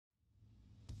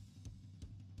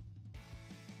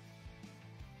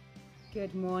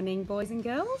Good morning, boys and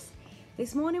girls.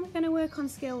 This morning we're going to work on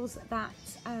skills that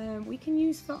we can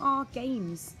use for our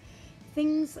games.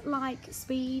 Things like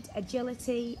speed,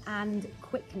 agility and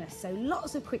quickness. So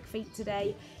lots of quick feet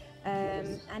today.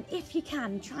 And if you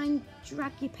can, try and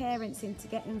drag your parents in to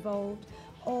get involved,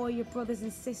 or your brothers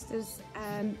and sisters,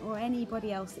 or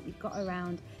anybody else that you've got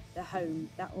around the home.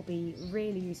 That will be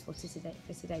really useful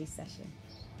for today's session.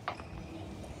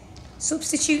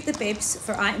 Substitute the bibs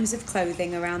for items of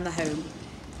clothing around the home.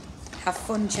 Have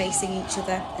fun chasing each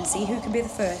other and see who can be the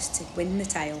first to win the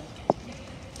tail.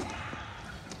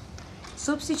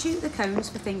 Substitute the cones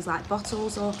for things like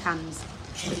bottles or cans.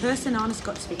 The person on has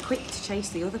got to be quick to chase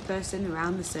the other person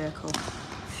around the circle.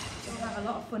 We'll have a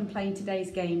lot of fun playing today's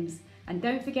games, and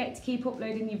don't forget to keep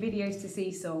uploading your videos to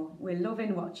Seesaw. We're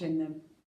loving watching them.